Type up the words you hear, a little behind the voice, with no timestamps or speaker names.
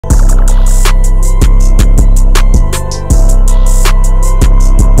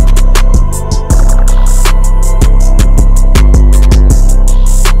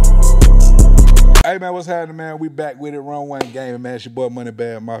man, what's happening, man? We back with it, Run One Game, man. It's your boy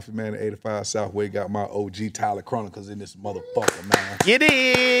Moneybag Mafia, man, at 85 Southway. Got my OG Tyler Chronicles in this motherfucker, man. Get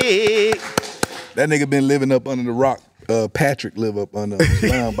it. That nigga been living up under the rock. Patrick live up under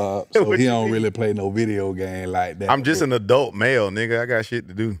SpongeBob, so he don't really play no video game like that. I'm just an adult male, nigga. I got shit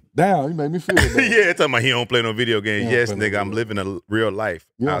to do. Damn, you made me feel bad. Yeah, talking about he don't play no video games. Yes, nigga, I'm living a real life.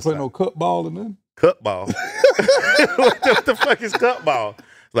 You don't play no cut ball or nothing? Cut ball? what the fuck is cut ball?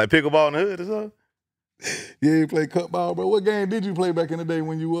 Like pickleball in the hood or something? Yeah, you play cut ball, bro. What game did you play back in the day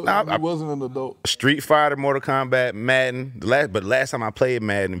when you wasn't an adult? Street Fighter, Mortal Kombat, Madden. But last time I played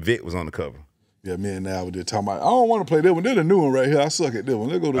Madden, Vic was on the cover. Yeah, me and Al were just talking about, I don't want to play this one. They're the new one right here. I suck at this one.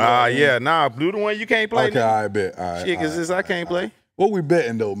 Let's go to yeah, nah, do the one you can't play. Okay, I bet. All right, shit, because I can't play. What we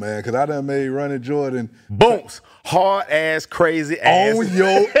betting, though, man? Because I done made Running Jordan. Bumps. Hard ass, crazy ass. On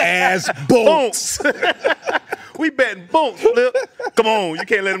your ass, bumps. We betting bumps, Flip. Come on, you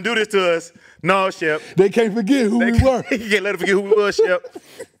can't let them do this to us. No, Shep. They can't forget who we were. You can't let them forget who we were, Shep.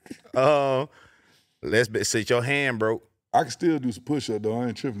 Let's bet. Sit your hand, bro. I can still do some push-up, though. I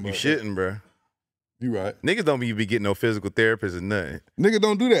ain't tripping about You shouldn't, bro. You right. Niggas don't be getting no physical therapist or nothing. Niggas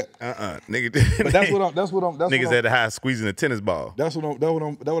don't do that. Nigga. But that's what I'm. Niggas at the house squeezing a tennis ball. That's what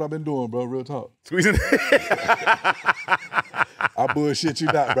I've been doing, bro. Real talk. Squeezing. I bullshit you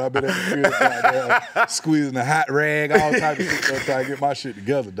not, bro. I've been at the crib, squeezing a hot rag, all type of shit, trying to get my shit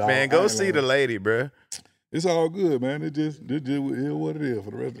together, dog. Man, go see the lady, bro. It's all good, man. It just is what it is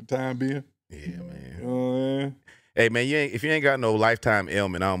for the rest of the time being. Yeah, man. You know what I mean? Hey, man, if you ain't got no lifetime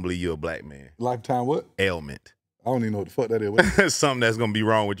ailment, I don't believe you're a black man. Lifetime what? Ailment. I don't even know what the fuck that is. Something that's going to be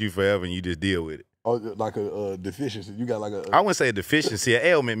wrong with you forever and you just deal with it. Oh, like a deficiency. You got like a... I wouldn't say a deficiency. An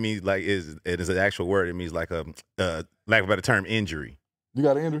ailment means like, it is an actual word. It means like lack of a better term, injury. You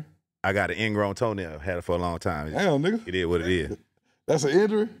got an injury? I got an ingrown toenail. Had it for a long time. Damn, nigga. It is what it is. That's an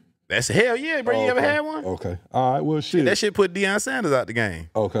injury? That's hell yeah, bro. You ever had one? Okay. All right, well, shit. That shit put Deion Sanders out the game.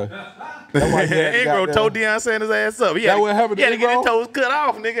 Okay. Ingrown tore Deion Sanders' ass up. That what happened to He had to get his toes cut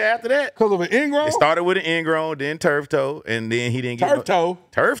off, nigga, after that. Because of an ingrown? It started with an ingrown, then turf toe, and then he didn't get turf toe?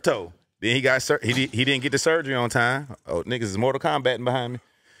 Turf toe. Then he got he didn't get the surgery on time. Oh, niggas is Mortal Kombating behind me.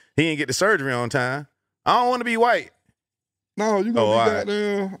 He didn't get the surgery on time. I don't want to be white. No, you gonna be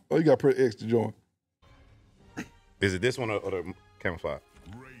goddamn. Oh, you got pretty extra joint. Is it this one or the camouflage?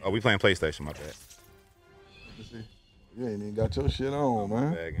 Oh, we playing PlayStation, my bad. You ain't even got your shit on,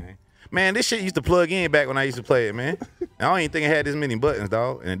 man. Man, this shit used to plug in back when I used to play it, man. I don't even think it had this many buttons,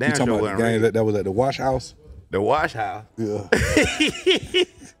 dog. And the damn show wasn't ready. That was at the wash house? The wash house? Yeah.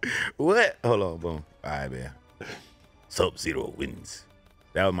 What? Hold on, boom. All right, man. Sub-Zero wins.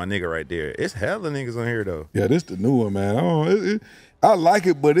 That was my nigga right there. It's hella niggas on here, though. Yeah, this the new one, man. I like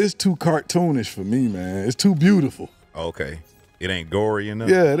it, but it's too cartoonish for me, man. It's too beautiful. Okay. It ain't gory enough?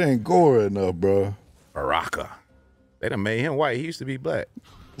 Yeah, it ain't gory enough, bro. Baraka. They done made him white. He used to be black.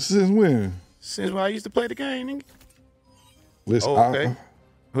 Since when? Since when I used to play the game, nigga. Listen, okay.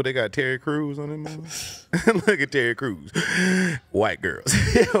 Who they got? Terry Crews on them movies? Look at Terry Crews. White girls.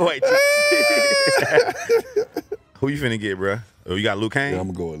 White chicks. Who you finna get, bro? Oh, you got Luke Kane? Yeah, I'm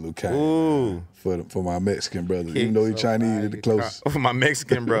gonna go with Luke Kane. Ooh. For my Mexican brother. Even though he Chinese, the closest. For my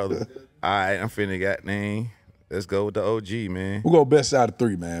Mexican brother. All right, I'm finna got name. Let's go with the OG, man. We'll go best out of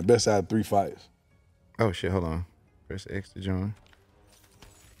 3, man. Best out of 3 fights. Oh shit, hold on. Press X to join.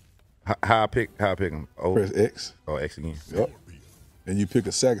 How I pick them? Oh. Press X. Oh, X again. Yep. And you pick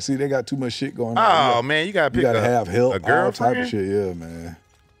a second. See, they got too much shit going on. Oh man, you gotta pick. You gotta have help. A girlfriend? All type of shit. Yeah, man.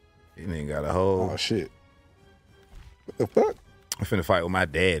 You ain't got a whole. Oh shit. What the fuck? I'm finna fight with my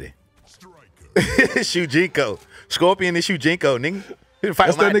daddy. Shujinko. Scorpion and Shujinko, nigga. Finna fight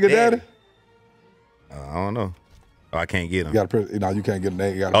That's with my that nigga daddy? I don't know. Oh, I can't get him. You gotta press, no, you can't get him.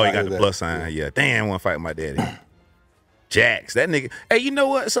 You got the plus sign. Yeah. Damn, I want to fight with my daddy. Jax, that nigga. Hey, you know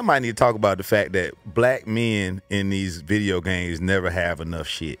what? Somebody need to talk about the fact that black men in these video games never have enough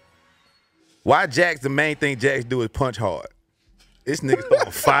shit. Why Jax, the main thing Jax do is punch hard. This nigga's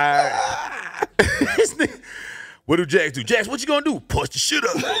throwing fire. This nigga, what do Jax do? Jax, what you gonna do? Punch the shit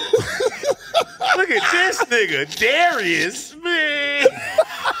up. Look at this nigga, Darius, man.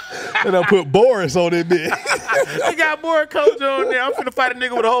 And I put Boris on it, bitch. I got more coach on there. I'm finna fight a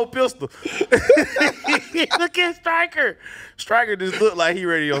nigga with a whole pistol. Look at Striker. Striker just look like he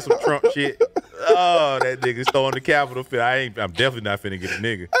ready on some Trump shit. Oh, that nigga's throwing the Capitol fit. I'm definitely not finna get a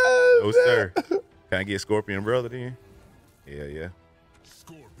nigga. No, sir. Can I get Scorpion brother then? Yeah.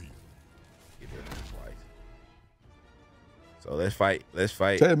 Scorpion. Get that twice. So let's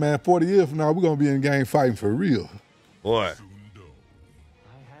fight. Tell you, man, 40 years from now, we're gonna be in the game fighting for real. What?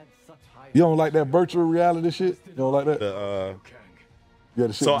 You don't like that virtual reality shit? You don't like that?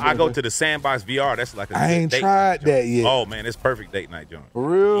 So I go to the Sandbox VR. That's like a I ain't tried that yet. Oh man, it's perfect date night joint. For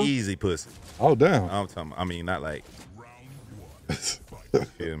real? Easy pussy. Oh damn. I'm talking. I mean, not like.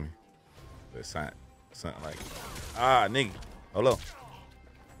 Feel me? But something like, nigga, hold on.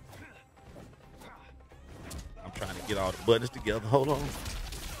 I'm trying to get all the buttons together. Hold on.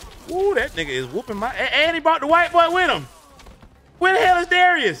 Ooh, that nigga is whooping my. And he brought the white boy with him. Where the hell is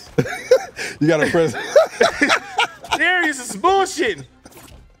Darius? You gotta press. Darius is bullshitting.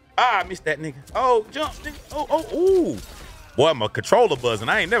 I missed that nigga. Oh, jump, nigga. Ooh. Boy, my controller buzzing.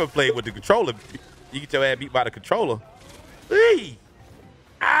 I ain't never played with the controller. You get your ass beat by the controller. Hey.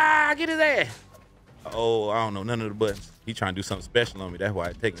 Get his ass. Oh, I don't know none of the buttons. He trying to do something special on me. That's why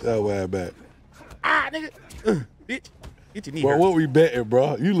I take it. That's why I back. Nigga. Bitch. Get your knee Bro, hurt. what we betting,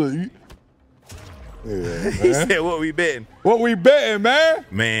 bro? Yeah, He said, what we betting? What we betting, man?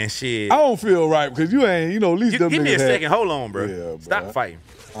 Man, shit. I don't feel right because you ain't, at least them Give me a niggas second. Hold on, bro. Yeah, bro. Stop fighting.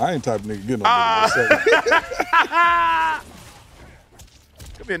 I ain't type of nigga getting on second.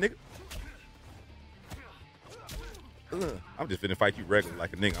 Come here, nigga. I'm just finna fight you regular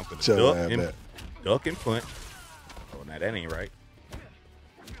like a nigga. I'm finna duck and punch. Oh, now that ain't right.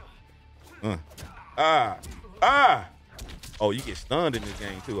 Oh, you get stunned in this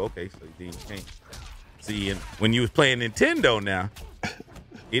game too. Okay, so you can't. See, and when you was playing Nintendo now,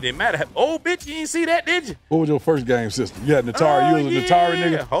 it didn't matter. Oh, bitch, you didn't see that, did you? What was your first game system? You had an Atari. You was an Atari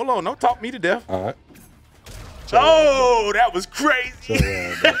nigga? Hold on, don't talk me to death. All right. That was crazy.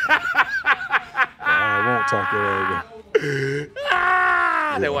 I won't talk your ass.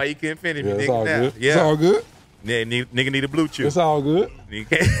 That's why you couldn't finish me, It's nigga. all Now. good. Yeah. It's all good. Yeah, nigga need a blue chew. It's all good. Nigga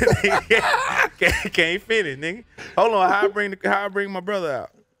can't finish, nigga. Hold on, how I bring my brother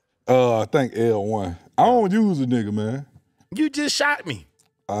out? I think L1. I don't use a nigga, man. You just shot me.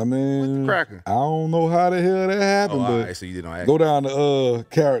 I mean, cracker? I don't know how the hell that happened, but right, so you didn't go down to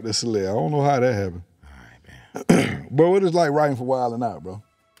character select. I don't know how that happened. All right, man. Bro, what is like writing for Wild and Out, bro?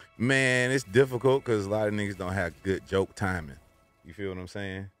 Man, it's difficult because a lot of niggas don't have good joke timing. You feel what I'm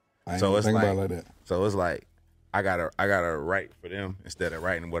saying? I ain't So it's think like, about it like that. So it's like I gotta write for them instead of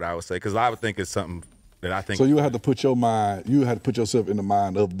writing what I would say because I would think it's something that I think. So you have to put your mind. You have to put yourself in the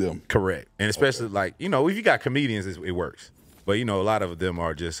mind of them. Correct, and especially like if you got comedians, it works. But a lot of them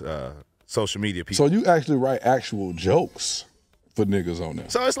are just social media people. So you actually write actual jokes for niggas on there.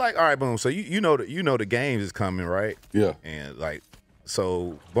 So it's like, all right, boom. So you know the games is coming, right? Yeah. And like,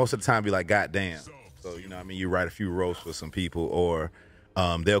 so most of the time be like, goddamn. So you write a few roasts for some people, or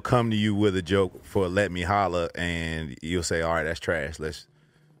they'll come to you with a joke for let me holler, and you'll say, all right, that's trash.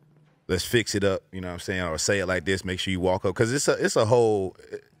 Let's fix it up. You know what I'm saying? Or say it like this. Make sure you walk up because it's a whole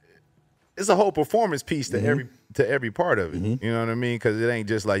performance piece to every part of it. You know what I mean? Because it ain't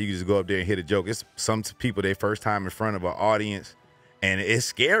just like you just go up there and hit a joke. It's some people their first time in front of an audience, and it's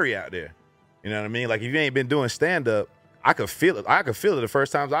scary out there. You know what I mean? Like if you ain't been doing stand up, I could feel it. I could feel it the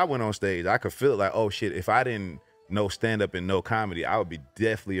first times I went on stage. I could feel it like, oh shit, if I didn't know stand up and no comedy, I would be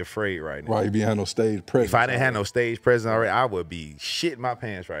definitely afraid right now. Right, you be having no stage presence. If I didn't have no stage presence already, I would be shitting my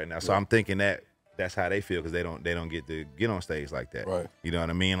pants right now. So I'm thinking that's how they feel because they don't get to get on stage like that. Right. You know what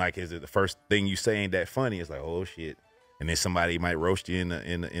I mean? Like, is it the first thing you say ain't that funny? It's like, oh shit, and then somebody might roast you in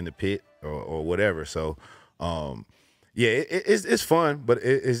the pit or whatever. So, yeah, it's fun, but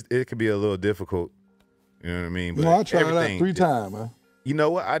it could be a little difficult. You know what I mean? But I tried that 3 times, man. You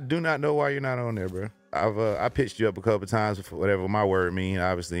know what? I do not know why you're not on there, bro. I pitched you up a couple times for whatever my word mean.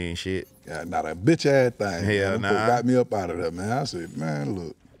 Obviously ain't shit. Yeah, not a bitch ass thing. Hell man. nah. Got me up out of there, man. I said, man,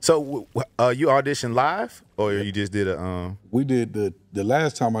 look. So you auditioned live, or you just did a? We did the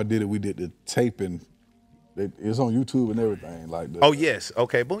last time I did it. We did the taping. It's on YouTube and everything. Like, oh yes,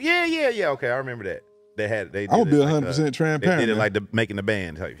 okay, boom, yeah. Okay, I remember that. They did I'm gonna be 100% like transparent. They did it man. like making the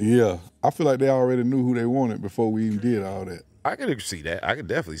band type. Yeah, I feel like they already knew who they wanted before we even did all that. I could see that. I could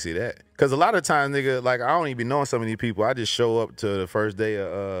definitely see that. Because a lot of times, nigga, like I don't even know some of these people. I just show up to the first day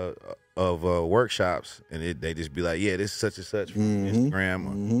of workshops, and they just be like, "Yeah, this is such and such from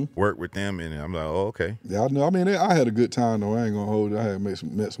Instagram." Work with them, and I'm like, "Oh, okay." Yeah, I know. I mean, I had a good time though. I ain't gonna hold it. I had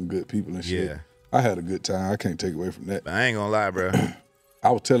met some good people and shit. Yeah, I had a good time. I can't take away from that. But I ain't gonna lie, bro. I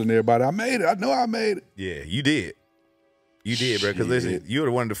was telling everybody I made it. I know I made it. Yeah, you did. You did, bro. Because listen,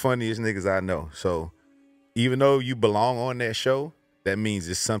 you're one of the funniest niggas I know. So even though you belong on that show, that means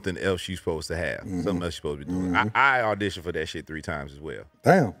it's something else you're supposed to have. Something else you're supposed to be doing. I auditioned for that shit 3 times as well.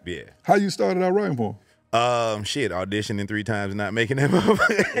 Damn. Yeah. How you started out writing for him? Shit, auditioning 3 times and not making that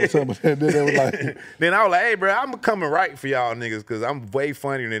motherfucker. They were like, then I was like, hey, bro, I'm coming right for y'all niggas because I'm way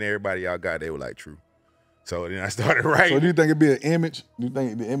funnier than everybody y'all got. They were like, true. So then I started writing. So do you think it'd be an image? Do you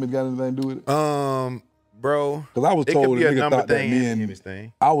think the image got anything to do with it? bro. Because I was told the nigga thought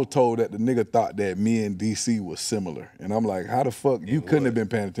that I was told that the nigga thought that me and DC was similar. And I'm like, how the fuck? You couldn't have been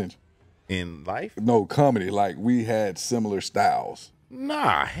paying attention. In life? No, comedy. Like, we had similar styles.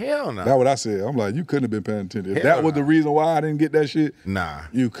 Nah, hell no. That's what I said. I'm like, you couldn't have been paying attention. If that was the reason why I didn't get that shit, nah.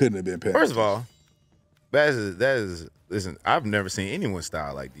 You couldn't have been paying attention. First of all, that is listen, I've never seen anyone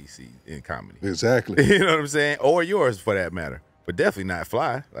style like DC in comedy. Exactly. You know what I'm saying? Or yours for that matter. But definitely not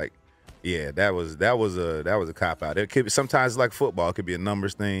Fly. Like, yeah, that was a cop out. It could be, sometimes it's like football, it could be a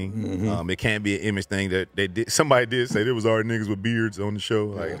numbers thing. It can't be an image thing that they did. Somebody did say there was already niggas with beards on the show.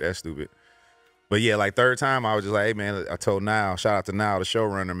 Like, that's stupid. But yeah, like third time, I was just like, hey man, I told Niall, shout out to Niall, the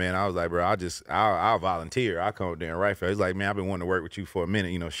showrunner, man. I was like, bro, I'll volunteer. I'll come up there and write for it. He's like, man, I've been wanting to work with you for a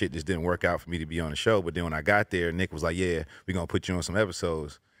minute. You know, shit just didn't work out for me to be on the show. But then when I got there, Nick was like, yeah, we're gonna put you on some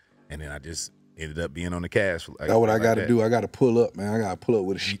episodes. And then I just ended up being on the cast. Like, that's what I gotta do. I gotta pull up, man. I gotta pull up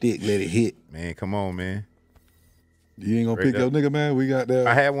with a stick, let it hit. Man, come on, man. You ain't gonna pick your nigga, man? We got that.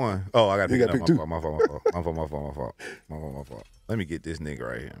 I had one. Oh, I gotta pick up. Two. My fault. Let me get this nigga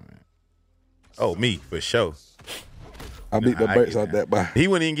right here, man. Oh, me, for sure. I beat the brakes out that by. He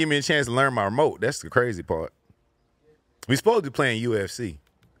wouldn't even give me a chance to learn my remote. That's the crazy part. We supposed to be playing UFC.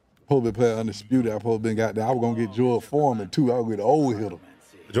 Supposed to be playing Undisputed. I supposed to be got there. I was going to get George Foreman, too. I was going to get the old hitter.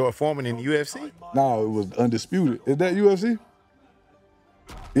 George Foreman in the UFC? No, it was Undisputed. Is that UFC?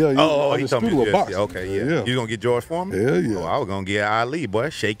 Yeah, oh, he told me UFC. Boxing. Okay, yeah. You going to get George Foreman? Hell yeah. Oh, I was going to get Ali, boy.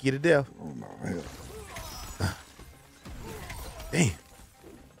 Shake you to death. Oh, no, hell. Damn.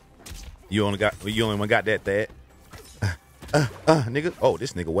 You only one got that, nigga. Oh,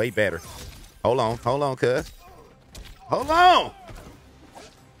 this nigga way better. Hold on, cuz. Hold on.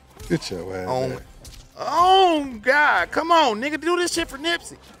 Get your ass back. Oh, God. Come on, nigga. Do this shit for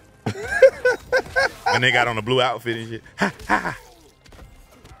Nipsey. And they got on the blue outfit and shit. Not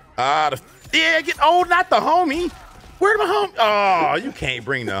the homie. Where my homie? Oh, you can't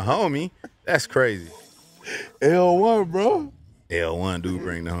bring the homie. That's crazy. L01, bro. L1 do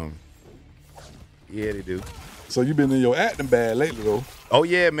bring the homie. Yeah, they do. So you been in your acting bag lately, though? Oh,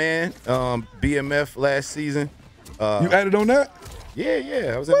 yeah, man. BMF last season. You acted on that?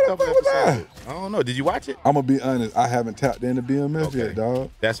 Yeah. I was in a couple episodes. I don't know. Did you watch it? I'm going to be honest. I haven't tapped into BMF yet, dog.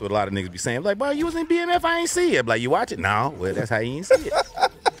 That's what a lot of niggas be saying. Like, boy, you was in BMF, I ain't see it. Like, you watch it? No. Well, that's how you ain't see it.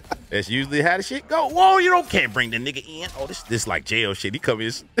 That's usually how the shit go. Whoa, you can't bring the nigga in. Oh, this like jail shit. He come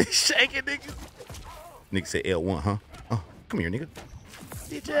in shaking, nigga. Nigga said L1, huh? Oh, come here, nigga.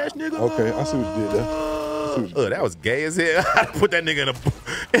 Bitch ass nigga. Okay, I see what you did there. That was gay as hell. I put that nigga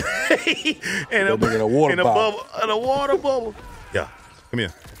in a water bubble. Yeah, come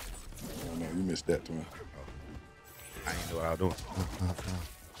here. Oh, no, you missed that to me. I ain't know what I was doing.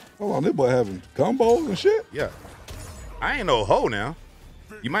 Hold on, this boy having combos and shit? Yeah. I ain't no hoe now.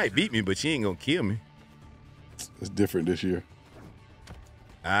 You might beat me, but you ain't gonna kill me. It's different this year.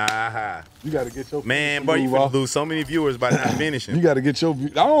 Aha. You got to get your... Man, bro, you finna lose so many viewers by not finishing. You got to get your... I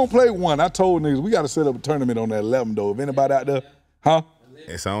don't play one. I told niggas, we got to set up a tournament on that 11, though. If anybody out there... Huh?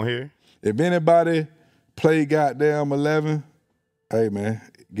 It's on here? If anybody play goddamn 11, hey, man,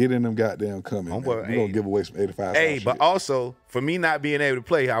 get in them goddamn comments. We're going to give away some 85. Hey, but also, for me not being able to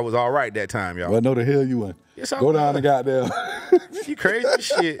play, I was all right that time, y'all. Well, no, the hell you went. Yes, go down the goddamn... You crazy as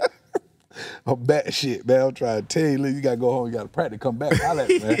shit. I'm bat shit, man. I'm trying to tell you, you got to go home. You got to practice, come back. Holla at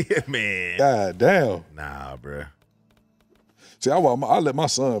me, man. Yeah, man. God damn. Nah, bro. See, I let my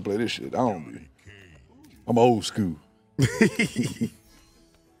son play this shit. I'm old school.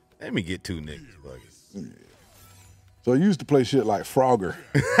 Let me get two niggas, buddy. Yeah. So you used to play shit like Frogger.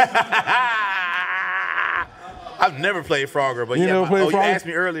 I've never played Frogger, but you you asked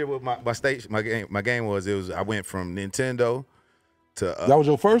me earlier what my game was. I went from Nintendo to that was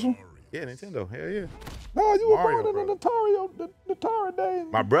your first one? Yeah, Nintendo. Hell yeah. No, you were born in the Atari days.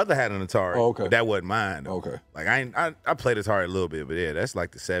 My brother had an Atari. Oh, okay. But that wasn't mine, though. Okay. Like I played Atari a little bit, but yeah, that's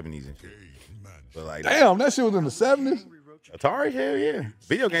like the 70s and shit. But like, damn, that shit was in the 70s? Atari, hell yeah.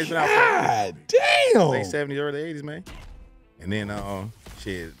 Video games been out God damn. Late 70s, early 80s, man. And then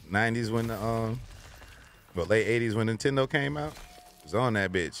 90s when late 80s when Nintendo came out. It was on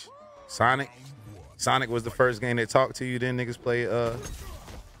that bitch. Sonic was the first game that talked to you. Then niggas play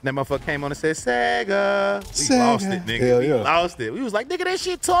that motherfucker came on and said Sega. We lost it, nigga. Hell yeah. We lost it. We was like, nigga, that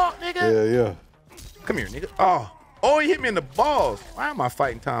shit talk, nigga. Yeah, yeah. Come here, nigga. Oh, he hit me in the balls. Why am I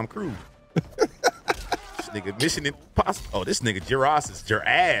fighting Tom Cruise? This nigga Mission Impossible. Oh, this nigga Jurassic, your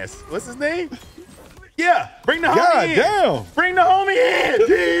ass. What's his name? Yeah, bring the homie in. God damn. Bring the homie in.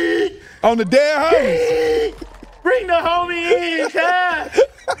 D. On the dead homies. Bring the homie in, God.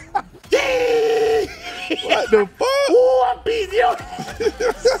 What the fuck? Ooh, I'm beating you.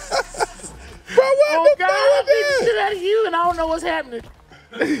 Bro, what Oh the God, fuck I was beat the that? shit out of you, and I don't know what's happening.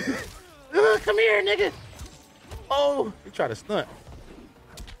 Come here, nigga. Oh, he tried to stunt.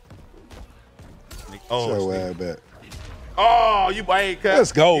 Oh, So back. oh, you ain't cut.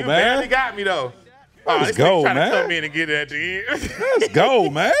 Let's go, you man. Barely got me though. Oh, Let's this go, nigga trying man. to come in and get it at the end. Let's go,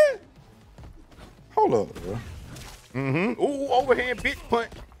 man. Hold up, bro. Ooh, overhand bitch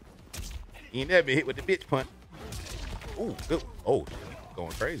punch. You ain't never been hit with the bitch punch. Ooh, good. Oh,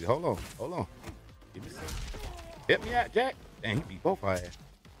 going crazy. Hold on. Give me some. Help me out, Jack. Dang, he beat both our ass.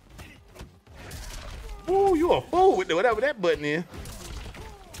 Ooh, you a fool with whatever that button is.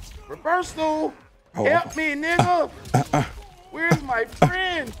 Reversal. Help me, nigga. Where's my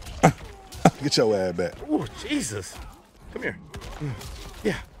friend? Get your ass back. Ooh, Jesus. Come here.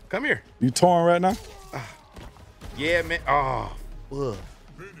 Yeah, come here. You torn right now? Yeah, man. Oh, fuck.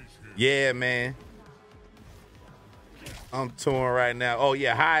 Yeah, man. I'm torn right now. Oh,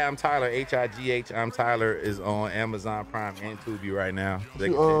 yeah. Hi, I'm Tyler. H-I-G-H. I'm Tyler is on Amazon Prime and Tubi right now. They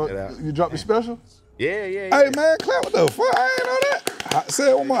can check it out. You dropped your special? Yeah. Hey, man, clap, what the fuck? I ain't know that.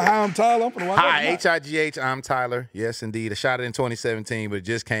 Say it one more. Hi, I'm Tyler. I'm finna watch Hi, that. H-I-G-H. I'm Tyler. Yes, indeed. I shot it in 2017, but it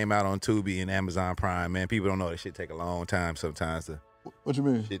just came out on Tubi and Amazon Prime. Man, people don't know that shit take a long time sometimes to What you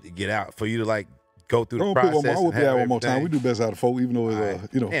mean? shit to get out for you to like go through the Don't process. put one more. I will and put have that one more time. We everything. do best out of folk, even though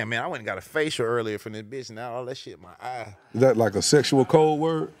it's, you know. Yeah, man, I went and got a facial earlier from this bitch. Now all that shit in my eye. Is that like a sexual code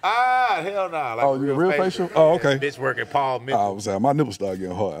word? Ah, hell no. Like Oh, you a real facial? Oh, okay. Bitch working Paul I Mitchell. was saying, my nipples start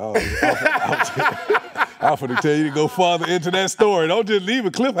getting hard. I was finna tell you to go farther into that story. Don't just leave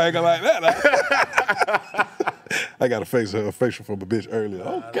a cliffhanger like that. I got a facial from a bitch earlier.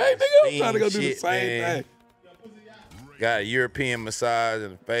 Okay, nigga, I'm trying to go do the same thing. Got a European massage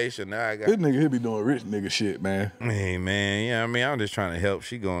and a facial. Now I got. This nigga, he be doing rich nigga shit, man. Hey, man. Yeah, I mean, I'm just trying to help.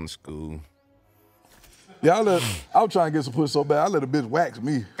 She going to school. Yeah, I was trying to get some pussy so bad, I let a bitch wax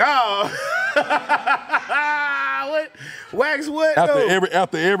me. Oh. What? Wax what?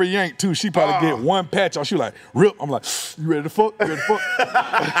 After every yank, too, she probably get one patch on. She like, rip. I'm like, you ready to fuck? You ready to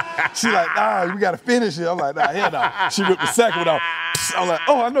fuck? She like, nah, we got to finish it. I'm like, nah, hell nah. She ripped the second one off. I'm like,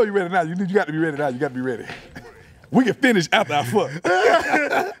 oh, I know you ready now. You got to be ready now. You got to be ready. We can finish after I fuck.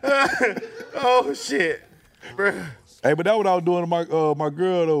 Oh, shit. Bruh. Hey, but that's what I was doing to my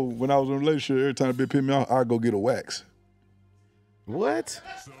girl, though, when I was in a relationship. Every time a bitch pick me off, I'd go get a wax. What?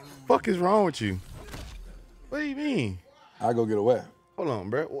 Fuck is wrong with you? What do you mean? I go get a wax. Hold on,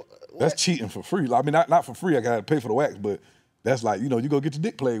 bro. What? That's cheating for free. I mean, not for free. I gotta pay for the wax, but that's like, you know, you go get your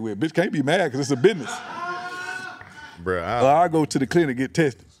dick played with. Bitch can't be mad because it's a business. Bro, I go to the clinic get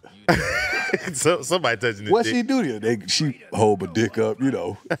tested. somebody touching this What dick. she do there? She hold my dick up, you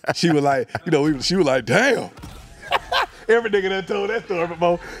know. She was like, she was like, damn. Every nigga that told that story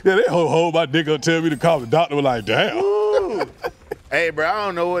before, yeah, they hold my dick up, tell me to call the doctor. Was like, damn. Ooh. Hey, bro, I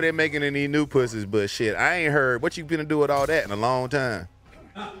don't know what they're making in these new pussies, but shit, I ain't heard what you gonna do with all that in a long time.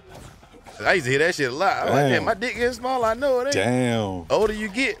 I used to hear that shit a lot. I was like, damn, my dick getting small. I know it ain't. Damn. Older you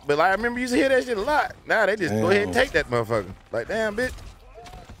get, but like, I remember you used to hear that shit a lot. Now they just go ahead and take that motherfucker. Like, damn, bitch.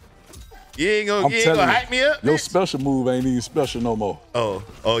 You ain't gonna hype me up, Your bitch? special move ain't even special no more.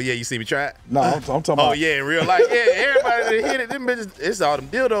 Oh yeah, you see me try it? No, I'm talking about. Oh yeah, in real life, yeah, everybody that hit it, them bitches, it's all them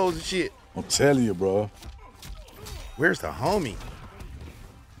dildos and shit. I'm telling you, bro. Where's the homie?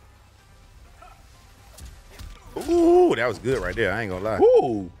 Ooh, that was good right there. I ain't gonna lie.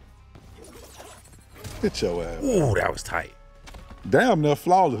 Ooh. Get your ass. Ooh, that was tight. Damn near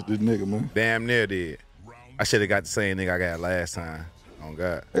flawless, this nigga, man. Damn near did. I should have got the same nigga I got last time. Oh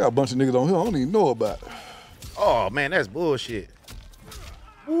God. They got a bunch of niggas on here I don't even know about. Oh man, that's bullshit.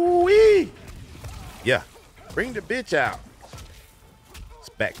 Ooh-wee. Yeah. Bring the bitch out. It's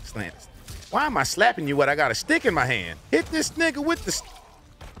back to slants. Why am I slapping you when I got a stick in my hand? Hit this nigga with the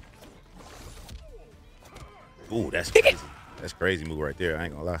Ooh, that's crazy. That's crazy move right there. I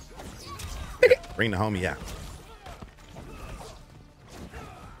ain't gonna lie. Bring the homie out.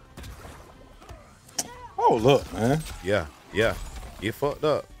 Oh, look, man. Yeah. Get fucked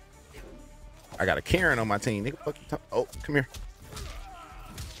up. I got a Karen on my team. Nigga, fuck you talk. Oh, come here.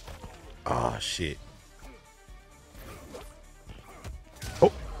 Oh, shit.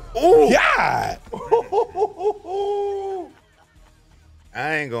 Oh. Ooh. God.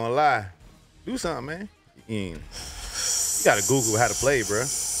 I ain't gonna lie. Do something, man. You gotta Google how to play, bro.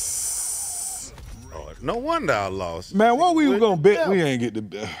 Oh, no wonder I lost. Man, what we were gonna bet devil. we ain't get the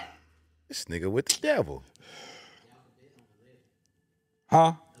This nigga with the devil.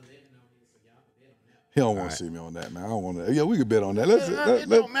 Huh? He don't want to see me on that, man. I don't want to. Yeah, we could bet on that. It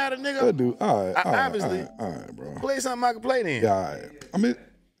don't matter, nigga. Let's do. All right. Obviously. All right, bro. Play something I can play then. Yeah, all right. I mean,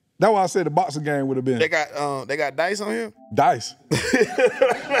 That's why I said the boxing game would have been. They got dice on here? Dice.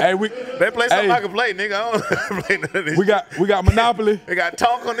 Hey, they play something I can play, nigga. I don't play none of this. We got Monopoly. They got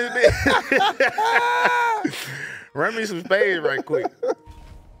talk on this bitch. Run me some spades right quick.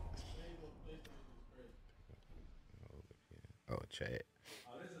 Oh, chat.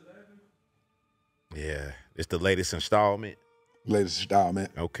 Yeah, it's the latest installment. Latest installment.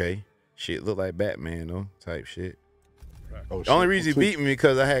 Okay. Shit look like Batman though, type shit. Oh, the only reason he beat me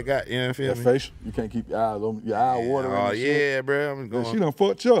because I had got, you know what I mean? Face, you can't keep your eyes on your eye watering. Oh yeah, bro. I'm going. She done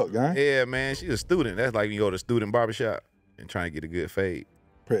fucked you up, guy. Yeah, man. She's a student. That's like you go to student barbershop and trying to get a good fade.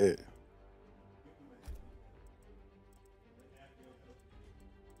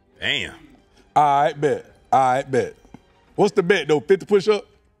 Damn. All right, bet. What's the bet though? 50 push up?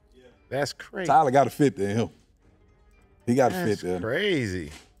 That's crazy. Tyler got a 50 in him. He got a 50 in him.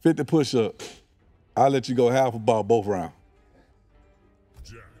 Crazy. 50 push up. I'll let you go half a ball both rounds.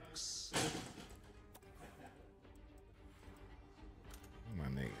 My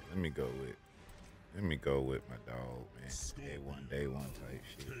nigga, let me go with my dog, man. Day one type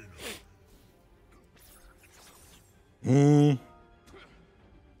shit.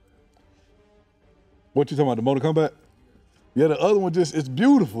 What you talking about, the Mortal Kombat? Yeah, the other one it's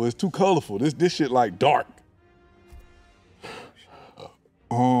beautiful. It's too colorful. This shit like dark.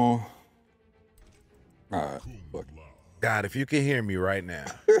 All right. Fuck. God, if you can hear me right now,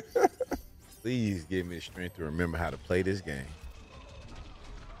 please give me the strength to remember how to play this game.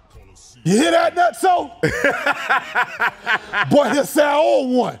 You hear that, Nutso? Boy, he'll say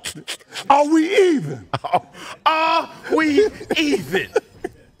 01. Are we even? Are we even?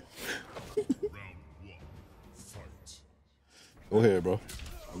 Go ahead, bro.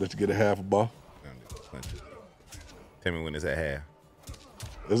 I'll let you get a half a ball. Tell me when it's at half.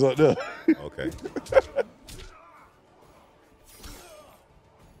 It's up there. Okay.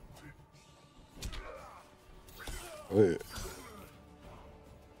 Go ahead.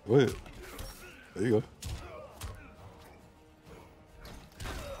 Go ahead. There you go.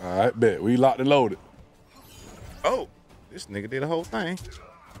 All right, bet. We locked and loaded. Oh, this nigga did the whole thing.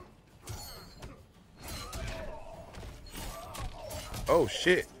 Oh,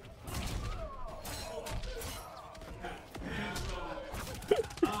 shit.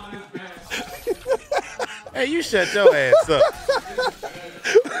 Hey, you shut your ass up.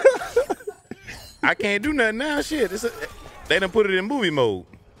 I can't do nothing now, shit. They done put it in movie mode.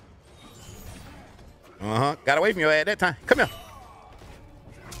 Got away from your ass that time. Come here.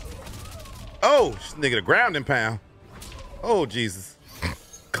 Oh, this nigga the grounding pound. Oh, Jesus.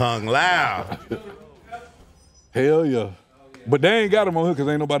 Kung Lao. Hell yeah. But they ain't got him on here because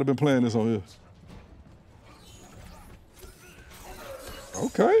ain't nobody been playing this on here.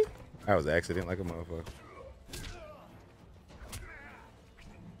 Okay. That was an accident like a motherfucker.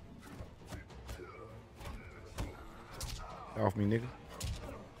 Off me, nigga.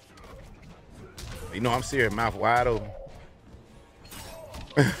 You know I'm serious, mouth wide open.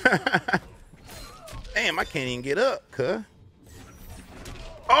 Damn, I can't even get up, cuh.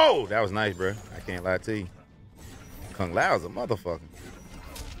 Oh, that was nice, bro. I can't lie to you. Kung Lao's a motherfucker.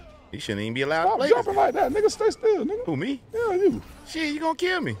 He shouldn't even be allowed to play. Stop jumping like that, nigga. Stay still, nigga. Who, me? Yeah, you. Shit, you gonna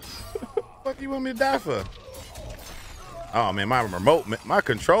kill me. Fuck you want me to die for? Oh, man, my remote, my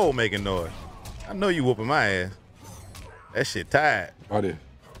control making noise. I know you whooping my ass. That shit tired. Right there.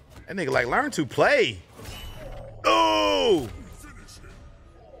 That nigga like learn to play. Oh!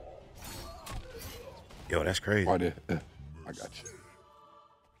 Yo, that's crazy. Right there. Yeah. I got you.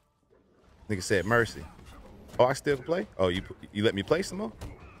 Nigga said mercy. Oh, I still can play? Oh, you let me play some more?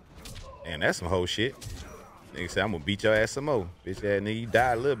 Man, that's some whole shit. Nigga said, I'm gonna beat your ass some more. Bitch ass nigga, you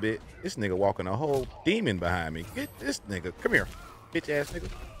died a little bit. This nigga walking a whole demon behind me. Get this nigga. Come here, bitch ass nigga.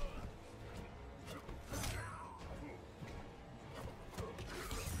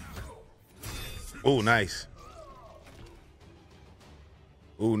 Ooh, nice.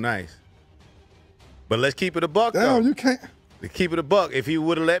 Ooh, nice. But let's keep it a buck, though. Damn, you can't. To keep it a buck. If he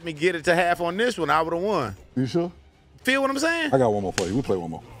would have let me get it to half on this one, I would have won. You sure? Feel what I'm saying? I got one more for you. We'll play one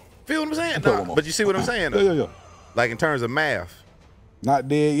more. Feel what I'm saying? We'll play Nah, one more. but you see what I'm saying, though? Yeah. Like in terms of math. Not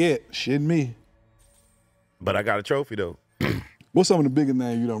dead yet. Shitting me. But I got a trophy, though. What's some of the biggest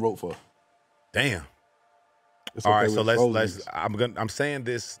names you done wrote for? Damn. It's All okay right, so with let's. I'm saying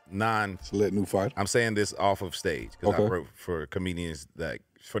this select new fighter. I'm saying this off of stage because Okay. I wrote for comedians that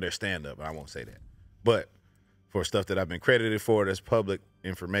for their stand up. I won't say that, but for stuff that I've been credited for, that's public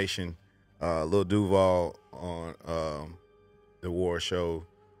information. Lil Duval on the War Show,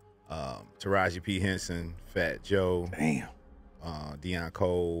 Taraji P Henson, Fat Joe, Damn. Deion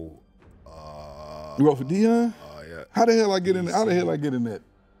Cole. You wrote for Deion? Yeah. How the hell I get in? How the hell I get in that?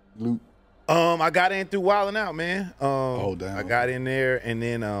 Luke. I got in through Wildin' Out, man. Oh, damn. I got in there, and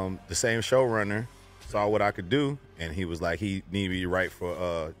then the same showrunner saw what I could do, and he was like, he needed me to write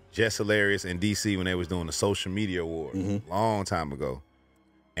for Jess Hilarious and DC when they was doing the social media award long time ago.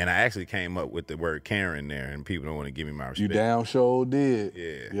 And I actually came up with the word Karen there, and people don't want to give me my respect. You damn sure did.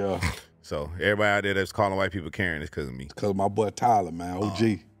 Yeah. Yeah. So everybody out there that's calling white people Karen is because of me. Because of my boy Tyler, man,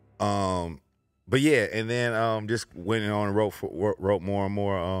 OG. But yeah, and then just went on and wrote more and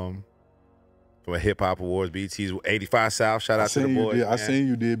more for Hip Hop Awards, BET's 85 South. Shout out to the boys. Yeah, I seen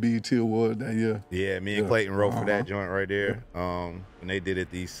you did BET Awards that year. Yeah, me and Clayton wrote for that joint right there. When they did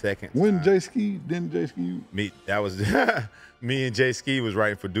it the second When time. Jay Ski, didn't Jay Ski? That was me and Jay Ski was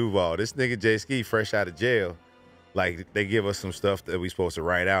writing for Duval. This nigga Jay Ski, fresh out of jail, like they give us some stuff that we supposed to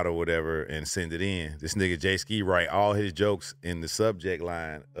write out or whatever and send it in. This nigga Jay Ski write all his jokes in the subject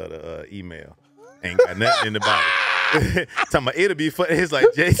line of the email. Ain't got nothing in the body. Talking about it'll be funny. It's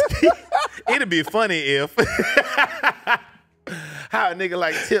like Jay Ski. It'll be funny if how a nigga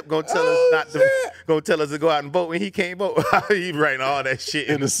like Tip gonna tell us to go out and vote when he can't vote. He writing all that shit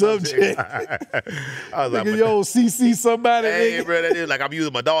in the subject. I was like, yo, CC somebody. Hey, nigga. bro, that is like I'm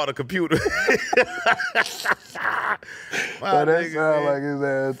using my daughter's computer. That sound like his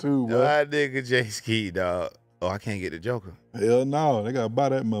ass too, bro. My nigga Jay Ski, dog. Oh, I can't get the Joker. Hell no, they gotta buy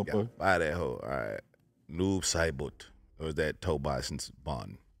that motherfucker. Buy that hoe. All right. Noob Saibut. Or was that Toe Bison's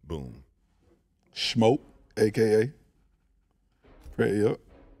Bond? Boom. Smoke, AKA. Pretty up.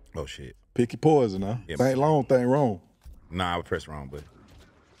 Oh shit. Pick your poison now. Yeah, think long, think wrong. Nah, I would press wrong, but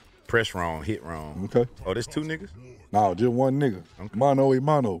press wrong, hit wrong. Okay. Oh, there's two niggas? No, just one nigga. Okay. Mono a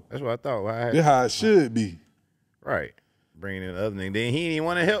mono. That's what I thought. This how it should be. Right. Bringing in the other nigga. Then he didn't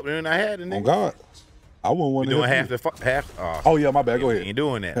want to help. Then I had the nigga. Oh God. I wouldn't want to doing half. Oh, oh yeah, my bad. Go ahead. We ain't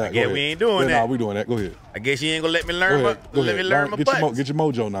doing that. Yeah, we ain't doing that. Nah, we doing that. Go ahead. I guess you ain't gonna let me learn. Let me learn my butt. Get your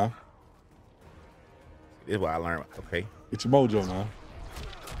mojo now. This is what I learned. Okay. Get your mojo now.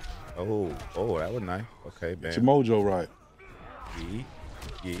 Oh, that was nice. Okay, bam. Get your mojo right. Yeah.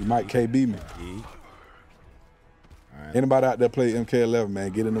 You might KB me. Yeah. Right. Anybody out there play MK11, man,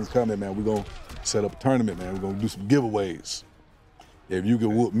 get in them comment, man. We're gonna set up a tournament, man. We're gonna do some giveaways. If you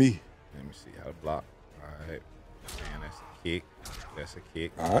can whoop me. Let me see how to block. All right. Man, that's a kick. That's a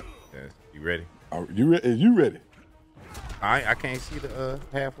kick. All right. You ready? You ready? I can't see the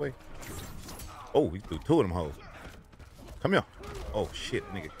halfway. Oh, he threw two of them hoes. Come here. Oh shit,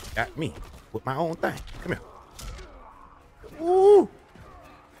 nigga got me with my own thing. Come here. Ooh.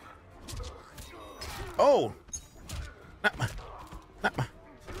 Oh. Not my.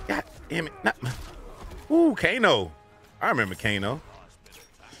 God damn it. Not my. Ooh, Kano. I remember Kano.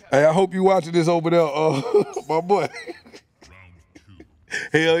 Hey, I hope you watching this over there, my boy.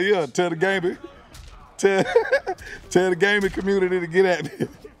 Hell yeah, tell the gaming community to get at me.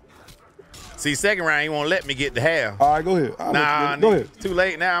 See, second round, he won't let me get the half. All right, go ahead. Go ahead. Too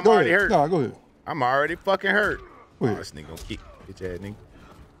late now. I'm already hurt. Nah, go ahead. I'm already fucking hurt. Go ahead. Oh, this nigga gonna kick. Bitch ass nigga.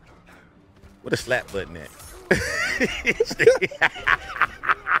 What a slap button at?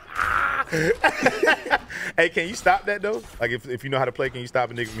 Hey, can you stop that though? Like if you know how to play, can you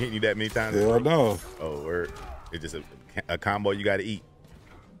stop a nigga from hitting you that many times? Hell no. Oh, word. It's just a combo you gotta eat.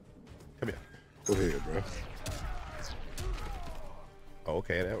 Come here. Go ahead, bro. Oh,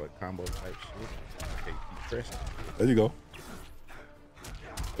 okay, that was combo type shit. Okay, keep pressing. There you go.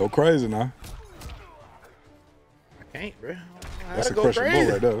 Go crazy now. I can't, bro. That's a crushing blow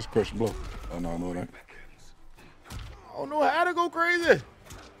right there. That's a crushing blow. Oh, no, no, that. I don't know how to go crazy.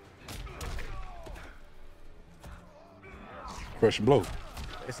 Crushing blow.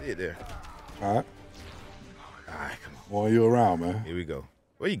 That's it there. All right. All right, come on. Boy, you around, man. Here we go.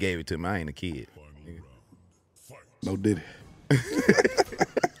 Well, you gave it to me. I ain't a kid. No diddy.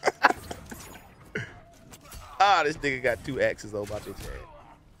 This nigga got two axes over my bitch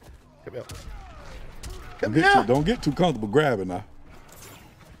ass. Come here. Don't get too comfortable grabbing now.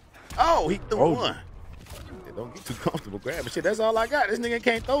 Oh, he threw one. Yeah, don't get too comfortable grabbing shit. That's all I got. This nigga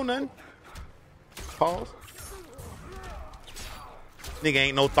can't throw nothing. Pause. Nigga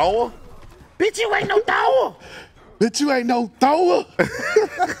ain't no thrower. Bitch, you ain't no thrower. Bitch, you ain't no thrower.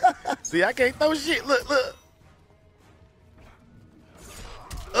 See, I can't throw shit. Look.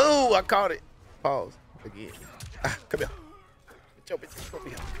 Oh, I caught it. Pause. Again. Come here. Get your bitch over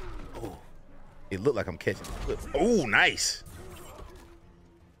here. Oh. It looked like I'm catching it. Oh, nice.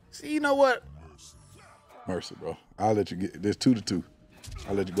 See, you know what? Mercy, bro. I'll let you get, there's 2-2.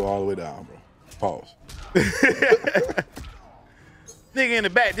 I'll let you go all the way down, bro. Pause. Nigga in the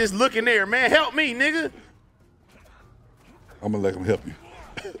back just looking there, man. Help me, nigga. I'm gonna let him help you.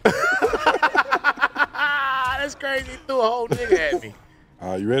 That's crazy. He threw a whole nigga at me.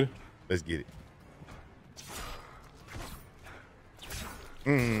 You ready? Let's get it.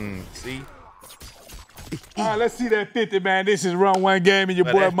 See? All right, let's see that 50, man. This is Run One Game and your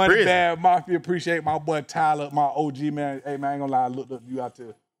boy Moneybag Mafia. Appreciate my boy Tyler, my OG, man. Hey, man, I ain't gonna lie, I looked up you out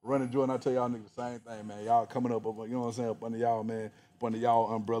there running Jordan. I tell y'all niggas the same thing, man. Y'all coming up, you know what I'm saying, up under y'all, man. Up under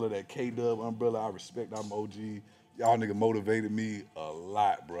y'all umbrella, that K-Dub umbrella. I respect, I'm OG. Y'all nigga motivated me a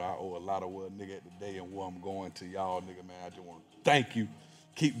lot, bro. I owe a lot of what nigga at the day and where I'm going to y'all, nigga, man. I just want to thank you.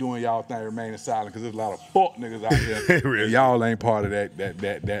 Keep doing y'all thing, remaining silent, because there's a lot of fuck niggas out there. Really? Y'all ain't part of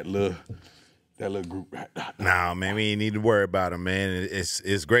that little group right now. Nah, man, we ain't need to worry about them, man.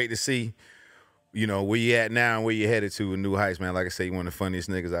 It's great to see, you know, where you at now and where you headed to with New Heights, man. Like I say, you one of the funniest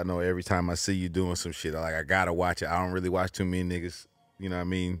niggas I know. Every time I see you doing some shit, I gotta watch it. I don't really watch too many niggas, you know what I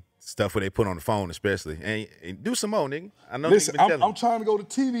mean? Stuff where they put on the phone, especially. And do some more, nigga. I know. Listen, I'm trying to go to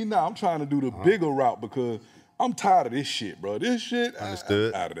TV now. I'm trying to do the bigger route because I'm tired of this shit, bro. This shit,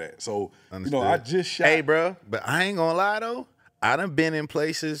 understood. I'm out of that. So, you know, I just shot. Hey, bro, but I ain't gonna lie, though. I done been in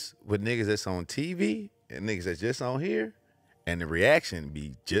places with niggas that's on TV and niggas that's just on here, and the reaction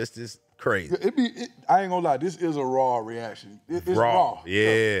be just as crazy. I ain't gonna lie, this is a raw reaction. It's raw.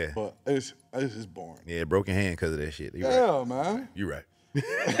 Yeah. But it's boring. Yeah, broken hand because of that shit. Yeah, man. You right.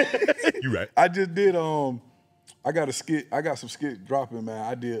 You right. I just did, I got a skit, I got some skit dropping, man.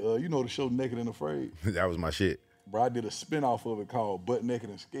 I did, you know the show Naked and Afraid? That was my shit. Bro, I did a spinoff of it called Butt Naked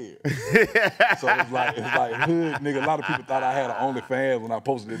and Scared. So it's like hood, nigga. A lot of people thought I had an OnlyFans when I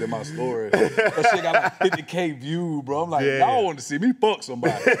posted it in my story. That shit got like 50K views, bro. I'm like, y'all want to see me fuck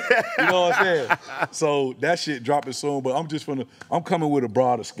somebody. You know what I'm saying? So that shit dropping soon, but I'm coming with a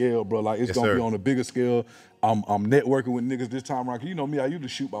broader scale, bro. Like it's gonna be on a bigger scale. I'm networking with niggas this time around. Cause you know me, I used to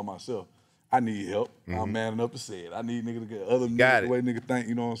shoot by myself. I need help. I'm man enough to say it. I need niggas to get other niggas the way niggas think,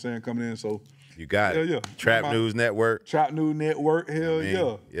 you know what I'm saying, coming in. So you got it. Yeah. Trap News Network. Trap News Network, hell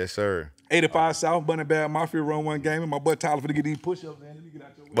yeah. Yes, sir. 85 South, Moneybag Mafia, Run One Game. And my boy Tyler for to get these push-ups, man. Let me get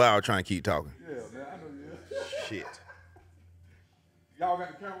out your way. Well, I was trying to keep talking. Yeah, man, I know you. Shit. Y'all got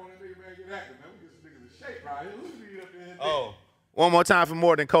the camera on that nigga, man. Get active, man. We get some niggas in shape right here. Look at me up there. Oh. One more time for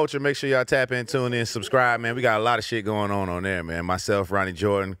More Than Culture. Make sure y'all tap in, tune in, subscribe, man. We got a lot of shit going on there, man. Myself, Ronnie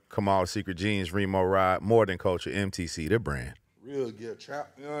Jordan, Kamal, Secret Jeans, Remo Rod, More Than Culture, MTC, the brand. Real gear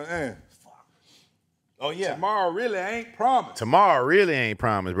trap, you know what I'm saying? Oh, yeah. Tomorrow really ain't promised. Tomorrow really ain't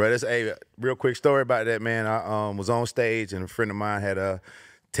promised, bro. That's a real quick story about that, man. I was on stage, and a friend of mine had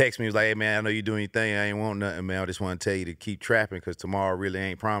text me. He was like, hey, man, I know you doing your thing. I ain't want nothing, man. I just want to tell you to keep trapping because tomorrow really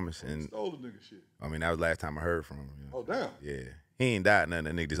ain't promised. And stole the nigga shit. I mean, that was the last time I heard from him. You know? Oh, damn. Yeah. He ain't died nothing.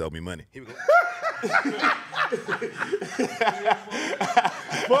 That nigga just owed me money. Here we go.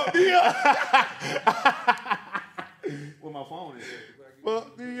 Fuck me up. Where my phone is?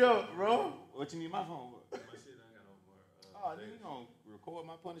 Fuck me up, bro. What you need my phone for? My shit ain't got no more. Oh, nigga, you gonna record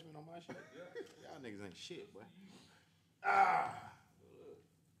my punishment on my shit? Yeah. Y'all niggas ain't shit, boy.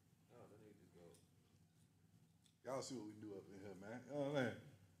 Y'all see what we do up in here, man. You know what I'm saying?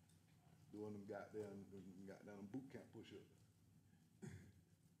 Doing them goddamn boot camp push-ups.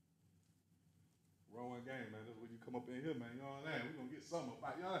 Wrong one game, man. That's when you come up in here, man. You know what I'm saying? We gonna get something up.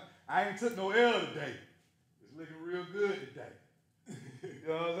 You know what I'm saying? I ain't took no L today. It's looking real good today. You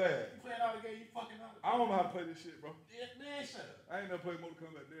know what I'm saying? You playing all the game, you fucking out. I don't know how to play this shit, bro. Yeah, man, shut up. I ain't never played Mortal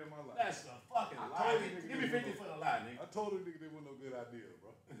Kombat day in my life. That's a fucking lie. Give me 50 for the lie, nigga. I told the nigga they wasn't no good idea,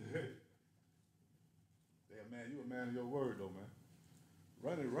 bro. Damn, man, you a man of your word, though, man.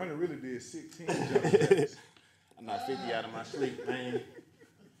 Running really did 16 jump jacks. I'm not 50 out of my sleep, man.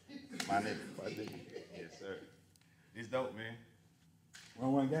 My nigga. Yes, sir. It's dope, man.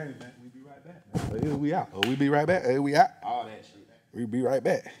 Run one game, man. We be right back, man. So here we out. We be right back. Here we out. All that shit. We be right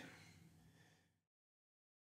back.